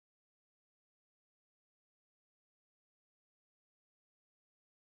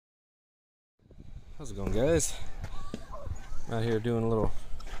How's it going, guys? I'm out here doing a little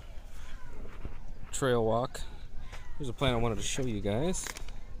trail walk. Here's a plant I wanted to show you guys.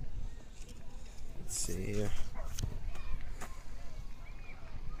 Let's see here.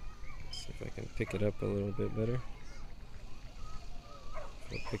 See if I can pick it up a little bit better.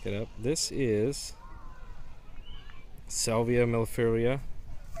 I'll pick it up. This is Salvia mellifera,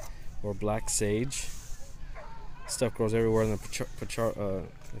 or black sage. Stuff grows everywhere in the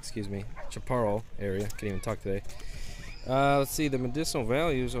chaparral area. Can't even talk today. Let's see, the medicinal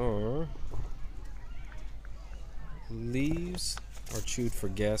values are: leaves are chewed for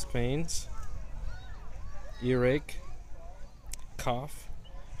gas pains, earache, cough,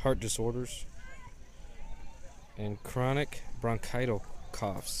 heart disorders, and chronic bronchial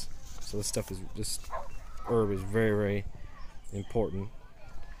coughs. So this herb is very, very important.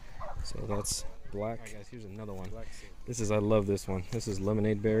 So that's black. Alright guys, here's another one. I love this one. This is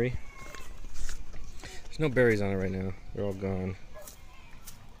lemonade berry. There's no berries on it right now. They're all gone.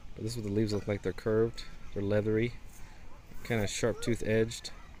 But this is what the leaves look like. They're curved. They're leathery. Kind of sharp tooth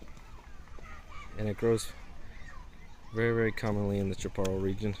edged. And it grows very, very commonly in the chaparral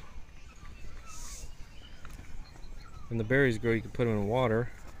region. When the berries grow, you can put them in water,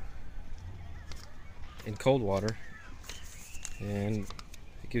 in cold water, and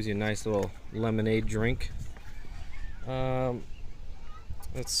it gives you a nice little lemonade drink.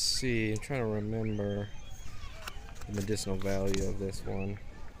 Let's see, I'm trying to remember the medicinal value of this one.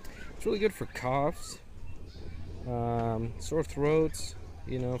 It's really good for coughs, sore throats,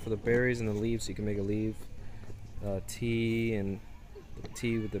 you know, for the berries and the leaves. You can make a leaf tea, and the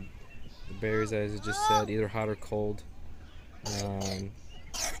tea with the berries, as I just said, either hot or cold.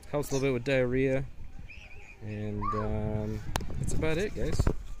 Helps a little bit with diarrhea, and that's about it, guys.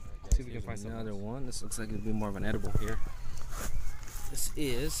 Let's see if we can find another one. This looks like it'll be more of an edible here. This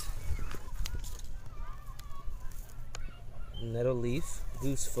is nettle leaf,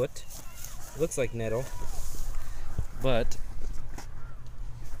 goosefoot. Looks like nettle, but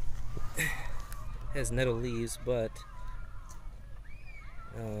has nettle leaves, but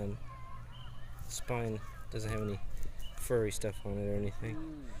spine doesn't have any furry stuff on it or anything.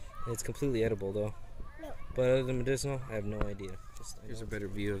 It's completely edible though. But other than medicinal, I have no idea. Here's a better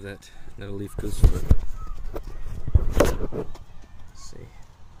view of that nettle leaf goosefoot. Let's see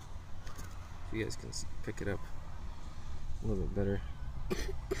if you guys can pick it up a little bit better.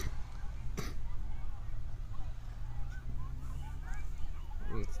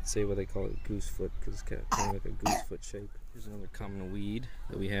 Let's say what they call it, goosefoot, because it's kind of like a goosefoot shape. Here's another common weed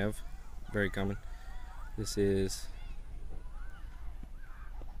that we have, very common. This is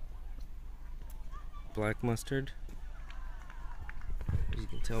black mustard. As you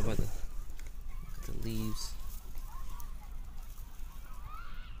can tell by the leaves.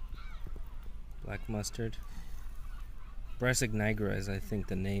 Black mustard. Brassica nigra, as I think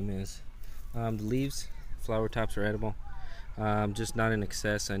the name is. The leaves, flower tops are edible. Just not in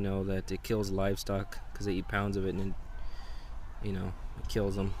excess. I know that it kills livestock because they eat pounds of it, and you know, it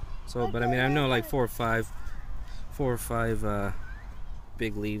kills them. So, but I mean, I know like four or five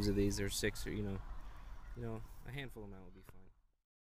big leaves of these, or 6, or you know, a handful amount would be fine.